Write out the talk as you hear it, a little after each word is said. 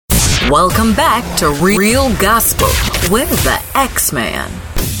Welcome back to Real Gospel with the X-Man.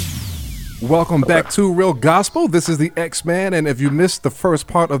 Welcome back to Real Gospel. This is the X-Man, and if you missed the first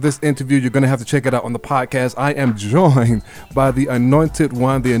part of this interview, you're going to have to check it out on the podcast. I am joined by the anointed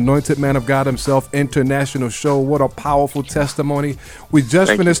one, the anointed man of God himself, international show. What a powerful testimony. We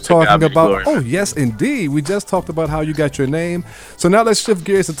just finished talking about, oh yes, indeed. We just talked about how you got your name. So now let's shift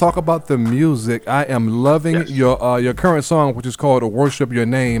gears and talk about the music. I am loving your current song, which is called Worship Your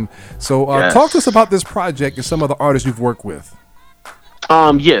Name. So talk to us about this project and some of the artists you've worked with.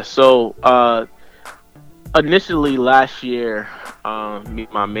 So initially last year, me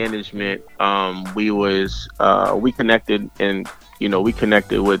and my management, we connected, and we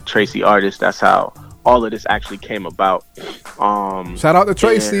connected with Tracy Artist. That's how all of this actually came about. Shout out to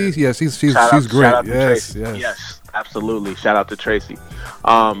Tracy. Yes, she's great. Yes, absolutely. Shout out to Tracy.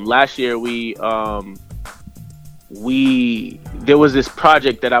 Last year there was this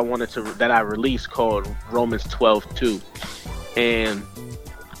project that I released called Romans 12:2. And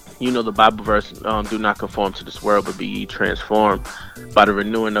the Bible verse, do not conform to this world, but be ye transformed by the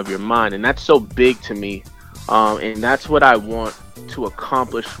renewing of your mind. And that's so big to me. And that's what I want to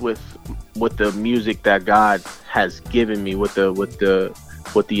accomplish with the music that God has given me, with the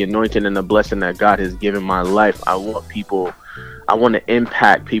anointing and the blessing that God has given my life. I want to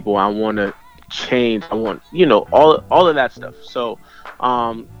impact people. I want to change. I want, all of that stuff.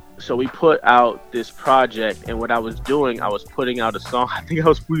 So we put out this project, and what I was doing, I was putting out a song. I think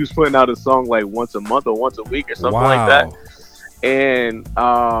we was putting out a song like once a month or once a week or something like that.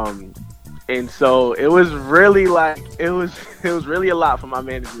 And so it was really it was really a lot for my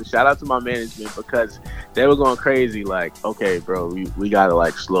management. Shout out to my management, because they were going crazy. Like, okay, bro, we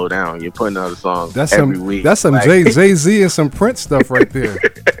gotta slow down. You're putting out a song every week. That's some Jay-Z and some Prince stuff right there.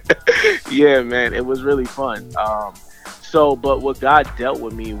 Yeah, man, it was really fun. But what God dealt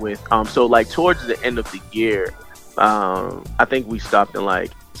with me with, towards the end of the year, I think we stopped in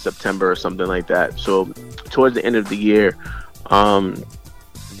September or something like that. So towards the end of the year,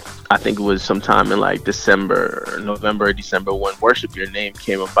 I think it was sometime in November or December, when Worship Your Name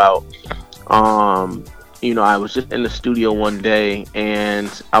came about. I was just in the studio one day, and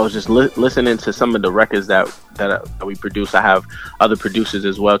I was just listening to some of the records that we produce. I have other producers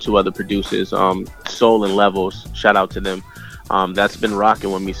as well, 2 other producers, Soul and Levels. Shout out to them. That's been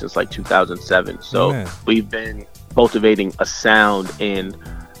rocking with me since 2007. So we've been cultivating a sound, and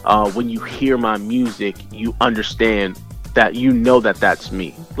when you hear my music, you understand that that's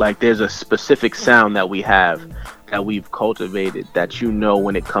me. There's a specific sound that we have, that we've cultivated, that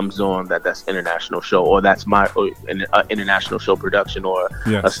when it comes on, that's international show, or that's my international show production, or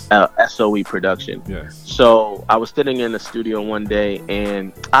a SOE production. Yes. So I was sitting in the studio one day,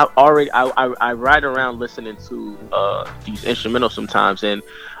 and I ride around listening to these instrumentals sometimes, and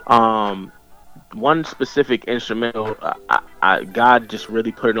one specific instrumental, God just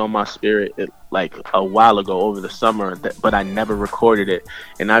really put it on my spirit a while ago over the summer, but I never recorded it,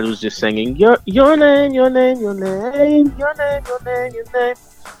 and I was just singing your name, your name, your name, your name, your name, your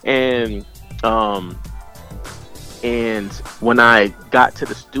name, and when I got to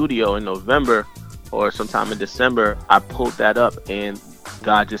the studio in November or sometime in December, I pulled that up, and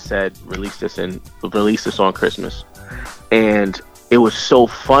God just said, release this on Christmas. And it was so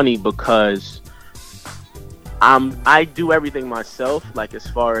funny, because I do everything myself, as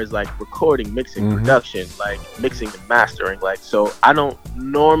far as recording, mixing, production, mixing and mastering. So I don't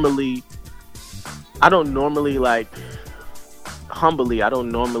normally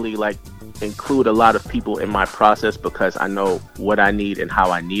include a lot of people in my process, because I know what I need and how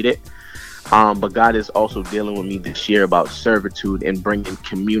I need it. But God is also dealing with me this year about servitude and bringing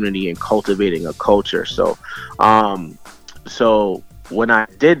community and cultivating a culture. So when I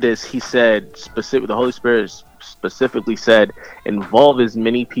did this, he said, the Holy Spirit specifically said, involve as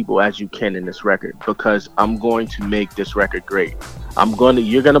many people as you can in this record, because I'm going to make this record great.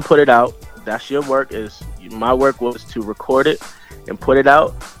 You're going to put it out. That's your work. My work was to record it and put it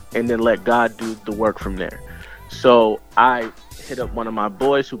out, and then let God do the work from there. So I hit up one of my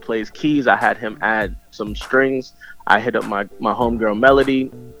boys who plays keys. I had him add some strings. I hit up my homegirl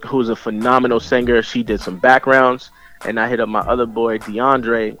Melody, who's a phenomenal singer. She did some backgrounds. And I hit up my other boy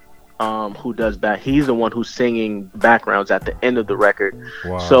DeAndre, who does that. He's the one who's singing backgrounds at the end of the record.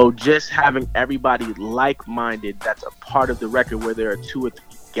 Wow. So just having everybody like-minded, that's a part of the record, where there are 2 or 3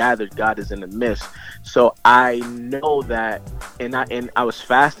 gathered, God is in the midst. So I know that, and I was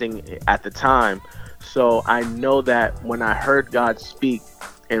fasting at the time, so I know that when I heard God speak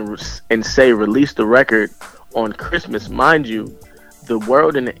and say, release the record on Christmas, mind you, the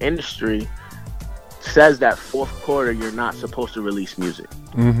world and the industry says that fourth quarter you're not supposed to release music,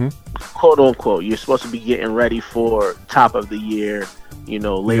 quote unquote. You're supposed to be getting ready for top of the year.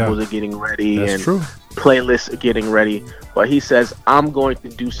 Labels are getting ready. That's and true. Playlists are getting ready. But he says, I'm going to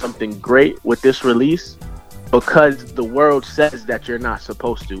do something great with this release because the world says that you're not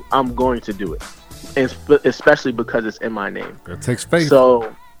supposed to. I'm going to do it, and especially because it's in my name. It takes faith.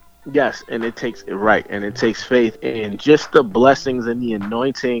 So yes, and it takes faith, and just the blessings and the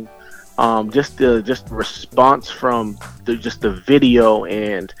anointing, just the response from the video,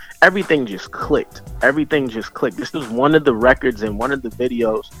 and everything just clicked. This was one of the records and one of the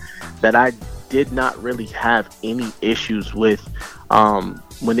videos that I did not really have any issues with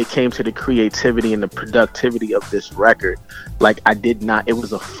when it came to the creativity and the productivity of this record. Like, I did not, it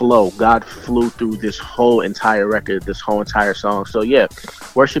was a flow. God flew through this whole entire record, this whole entire song. So yeah,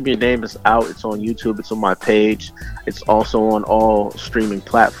 Worship Your Name is out. It's on YouTube. It's on my page. It's also on all streaming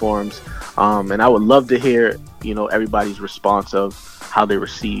platforms. And I would love to hear, everybody's response of how they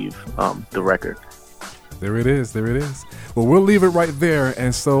receive the record. There it is. Well, we'll leave it right there.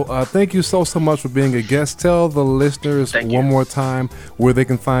 And so thank you so much for being a guest. Tell the listeners one more time where they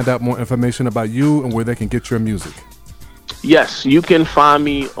can find out more information about you and where they can get your music. Yes, you can find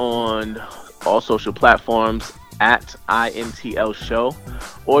me on all social platforms at INTL Show,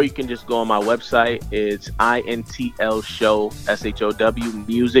 or you can just go on my website. It's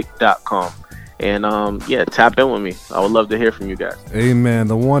intlshow.music.com. And tap in with me. I would love to hear from you guys. Amen.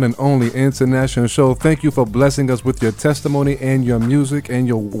 The one and only international show. Thank you for blessing us with your testimony and your music and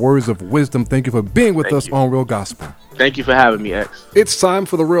your words of wisdom. Thank you for being with us on Real Gospel. Thank you for having me, X. It's time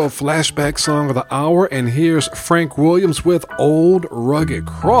for the real flashback song of the hour, and here's Frank Williams with Old Rugged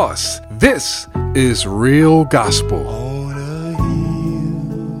Cross. This is Real Gospel. On a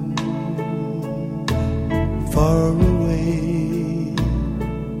hill far away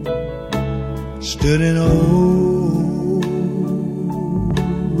stood an old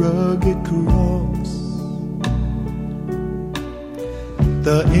rugged cross,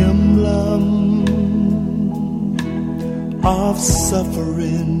 the emblem of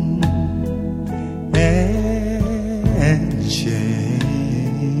suffering and shame.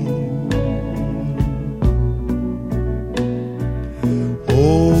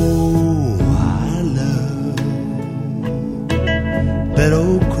 Oh, I love that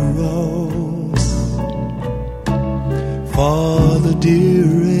old cross, for the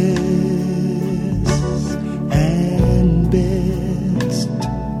dearest and best,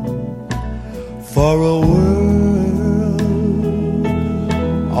 for a world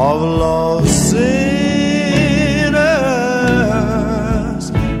of lost sinners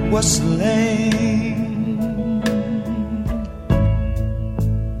was slain.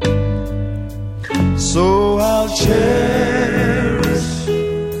 So I'll cherish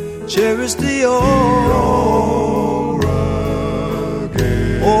the old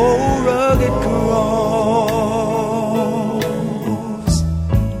rugged cross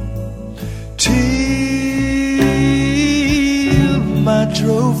till my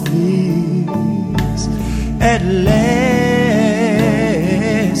trophies at last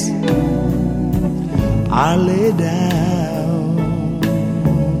I lay down.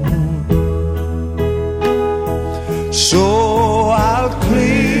 So I'll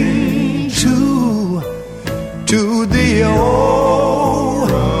cling to the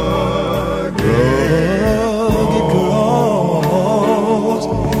old rugged cross.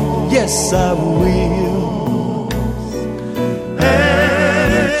 Yes, I will,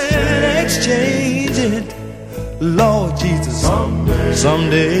 and exchange it, Lord Jesus,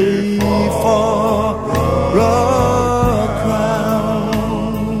 someday for a crown.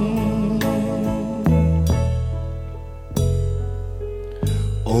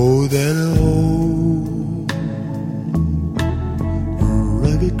 Oh, that old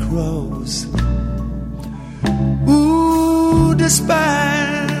rugged cross, ooh, despised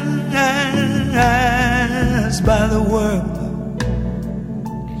by the world,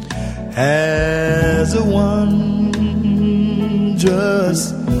 has a wondrous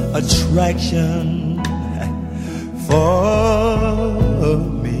attraction for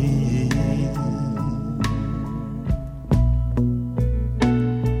me.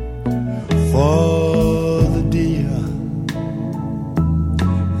 For the dear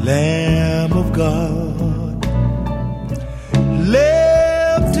Lamb of God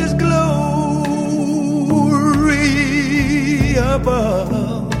left his glory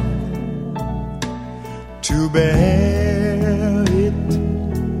above to bear it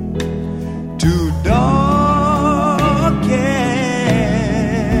to dark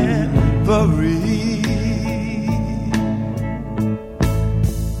Calvary.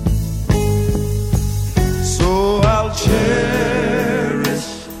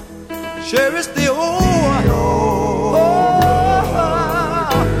 cherish the old.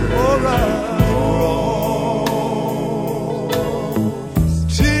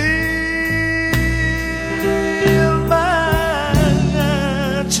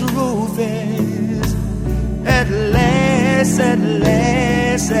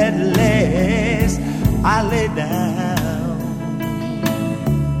 At last, I lay down.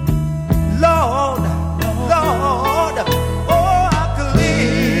 Lord, Lord, oh, I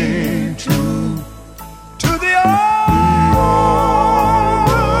cling to the old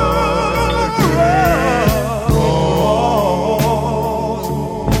cross.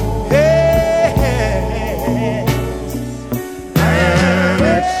 Hey, and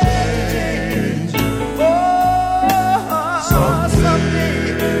it changed. Oh, someday.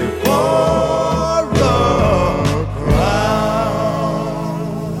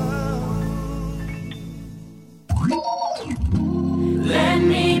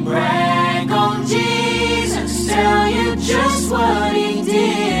 What he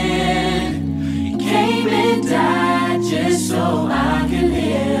did, he came and died just so I could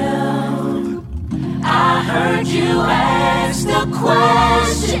live. I heard you ask the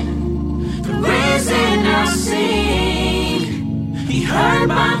question, the reason I sing. He heard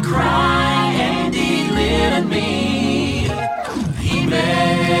my cry and delivered me. He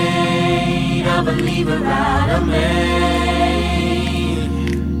made a believer out of me.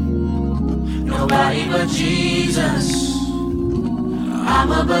 Nobody but Jesus,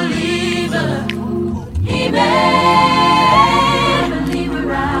 I'm a believer. He made a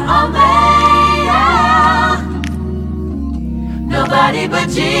believer out of me. Nobody but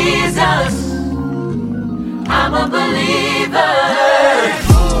Jesus, I'm a believer.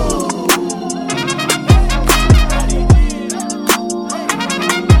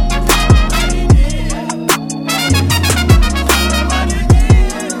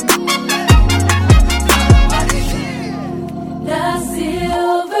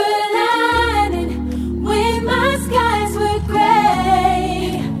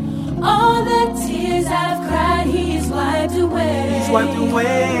 Wiped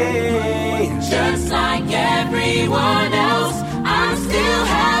away. Just like everyone else, I still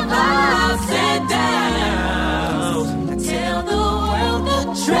have ups and downs. I tell the world the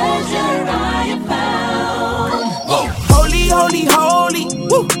treasure I have found. Whoa. Holy, holy, holy.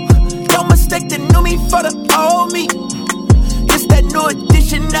 Woo. Don't mistake the new me for the old me. It's that new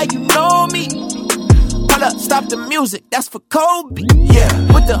edition, now you know me. Hold up, stop the music, that's for Kobe. Yeah,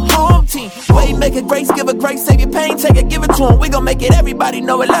 with the home team. Way make a grace, give a grace, take it pain, take it, give it to him. We gon' make it, everybody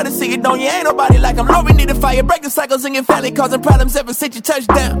know it, let us see it, don't you? Ain't nobody like him. Lord, we need a fire, break the cycles in your family, causing problems ever since you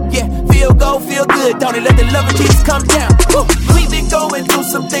touchdown. Yeah, feel good, don't it? Let the love of Jesus come down. Woo. We been going through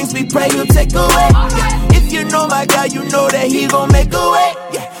some things, we pray he'll take away. Yeah. If you know my God, you know that he gon' make a way.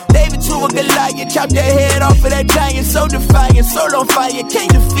 Yeah. David to a Goliath, chop your head off of that giant, so defiant, so on fire, can't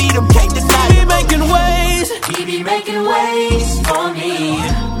defeat him, can't deny him. He making ways, he be making ways for me.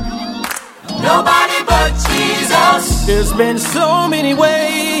 Nobody but Jesus. There's been so many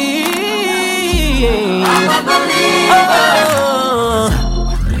ways. I'm a believer.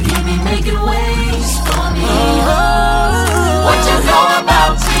 He be making ways for me. What you know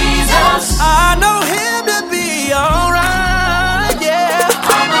about Jesus? I know him to be alright, yeah.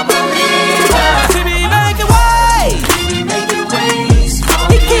 I'm a believer. He be making ways. He be making ways for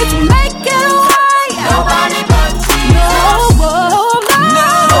me. He keeps making ways. Nobody but Jesus.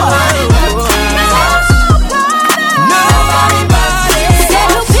 Nobody but Jesus. Nobody but Jesus. Said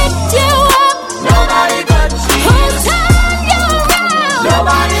he'll pick you up. Nobody but Jesus. Who'll turn you around.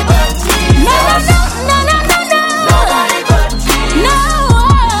 Nobody but Jesus. No. Nobody but Jesus. No.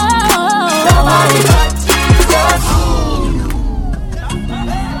 Nobody but Jesus.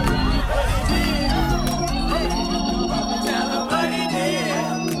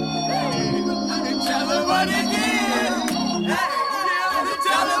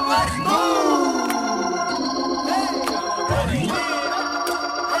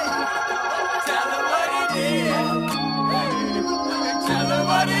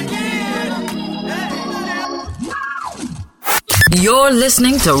 You're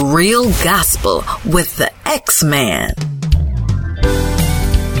listening to Real Gospel with the X-Man.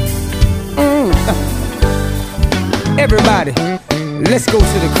 Everybody, let's go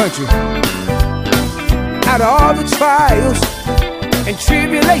to the country. Out of all the trials and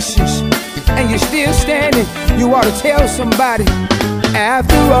tribulations, and you're still standing, you ought to tell somebody.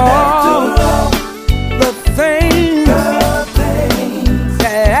 After all the things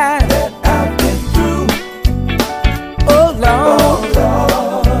that I've been through, oh Lord,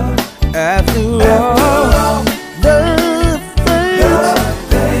 after all the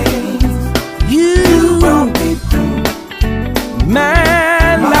things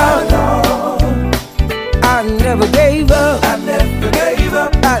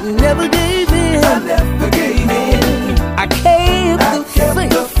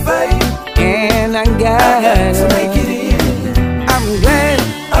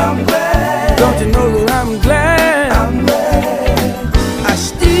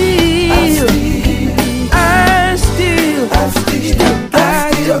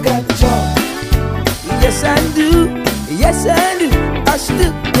still got joy. Yes, I do. Yes, I do. I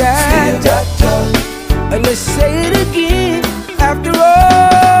still got joy. Let's say it again. After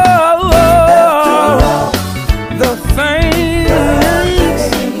all, the things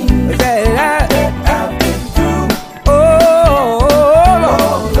that I've been through. Oh,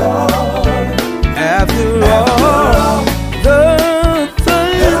 Lord. After all, the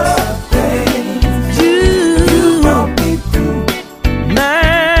things you brought me through. My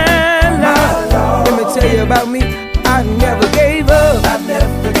Lord. Let me tell you about me. I never gave up. I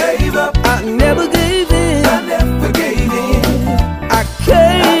never gave up. I never gave in. I never gave in. I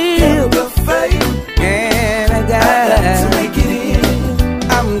kept the faith. And I got to make it in.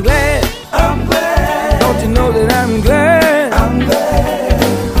 I'm glad. I'm glad. Don't you know that I'm glad? I'm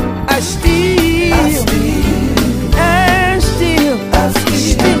glad. I still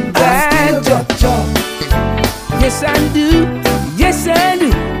got joy. Yes, I do. Yes, I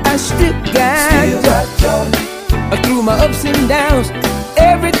do. I still got joy. Through my ups and downs,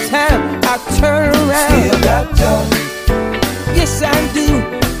 every time I turn around. Still got joy. Yes, I do.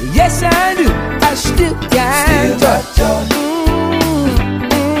 Yes, I do. I still got joy.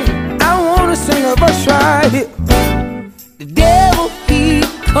 I wanna sing a verse right here. The devil, he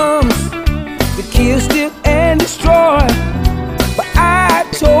comes to kill, steal, and destroy. But I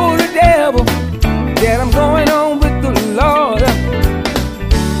told the devil that I'm going on with the Lord.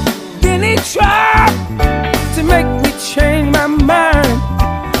 Then he tried to make me change my mind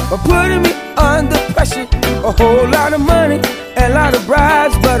by putting me under pressure, a whole lot of money and a lot of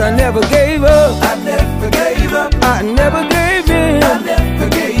bribes, but I never gave up. I never gave up. I never gave in. I never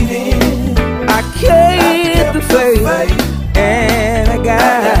gave in. I kept the faith, and I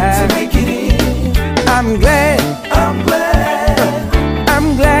got to make it in. I'm glad. I'm glad.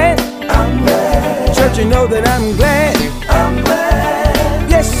 I'm glad. I'm glad. Church, you know that I'm glad. I'm glad.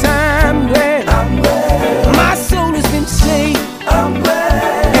 Yes, I'm glad. I'm glad. My soul has been saved. I'm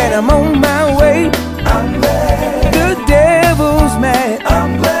glad. And I'm on my way. I'm glad. The devil's mad.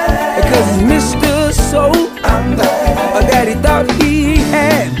 I'm glad. Because he's missed the soul. I'm glad. That he thought he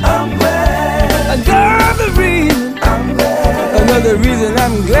had. I'm glad. Another reason. I'm glad. Another reason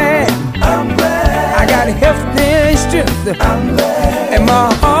I'm glad. I'm glad. I got health and strength. I'm glad. And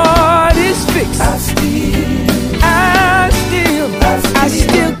my heart is fixed. I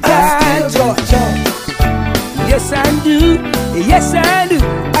still got joy. Yes, I do. Yes, I do.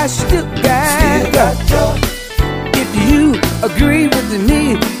 I still got joy. If you agree with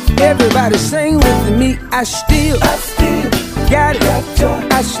me, everybody sing with me. I still got it.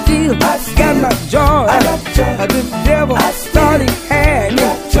 I still got my joy. The devil thought he had me,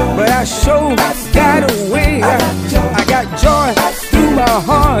 but I sure got away. I got joy through my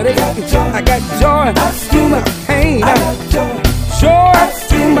heartache. I got joy through my pain. Joy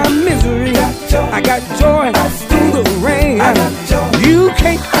through my misery. I got joy through the rain. You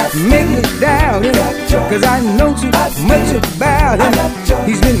can't make me doubt it, cause I know too much about him.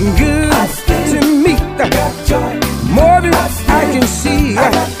 He's been good to me, more than I can see.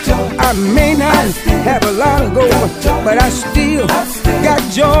 I may not have a lot of gold, but I still got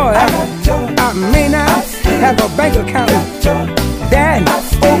joy. I may not have a bank account that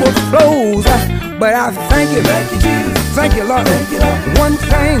overflows, but I thank you. Thank you, Lord. One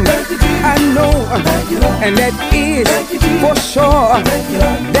thing I know, and that is for sure.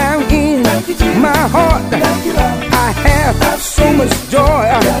 Down in my heart, I have so much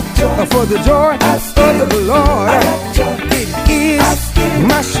joy. For the joy of the Lord, it is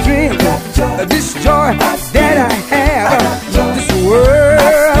my strength. This joy that I have, this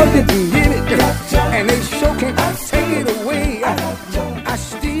world didn't give it, and they sure can't take it away. I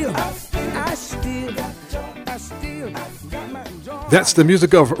still got my joy. That's the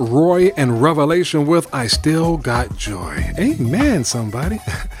music of Roy and Revelation with I Still Got Joy. Amen, somebody.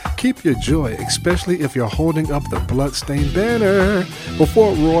 Keep your joy, especially if you're holding up the bloodstained banner.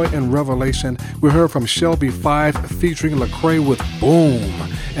 Before Roy and Revelation, we heard from Shelby 5 featuring Lecrae with Boom.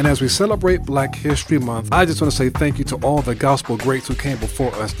 And as we celebrate Black History Month, I just want to say thank you to all the gospel greats who came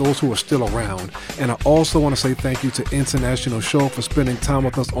before us, those who are still around. And I also want to say thank you to International Show for spending time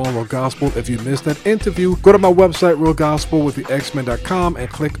with us on Real Gospel. If you missed that interview, go to my website, realgospelwiththexmen.com, and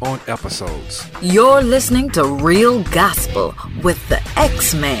click on episodes. You're listening to Real Gospel with the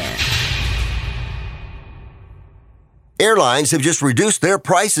X-Man. Airlines have just reduced their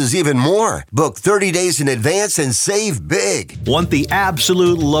prices even more. Book 30 days in advance and save big. Want the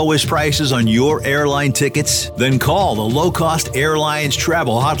absolute lowest prices on your airline tickets? Then call the Low Cost Airlines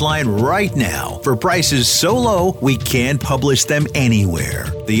Travel Hotline right now for prices so low we can't publish them anywhere.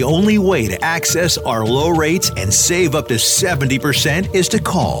 The only way to access our low rates and save up to 70% is to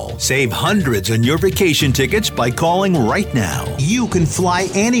call. Save hundreds on your vacation tickets by calling right now. You can fly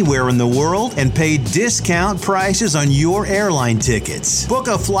anywhere in the world and pay discount prices on your airline tickets. Book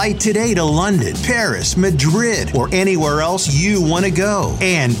a flight today to London, Paris, Madrid, or anywhere else you want to go.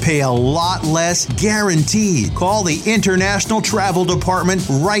 And pay a lot less guaranteed. Call the International Travel Department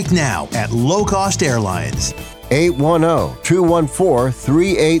right now at Low Cost Airlines.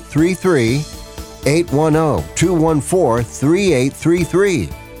 810-214-3833.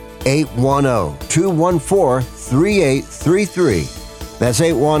 810-214-3833. 810-214-3833. That's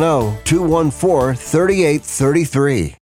 810-214-3833.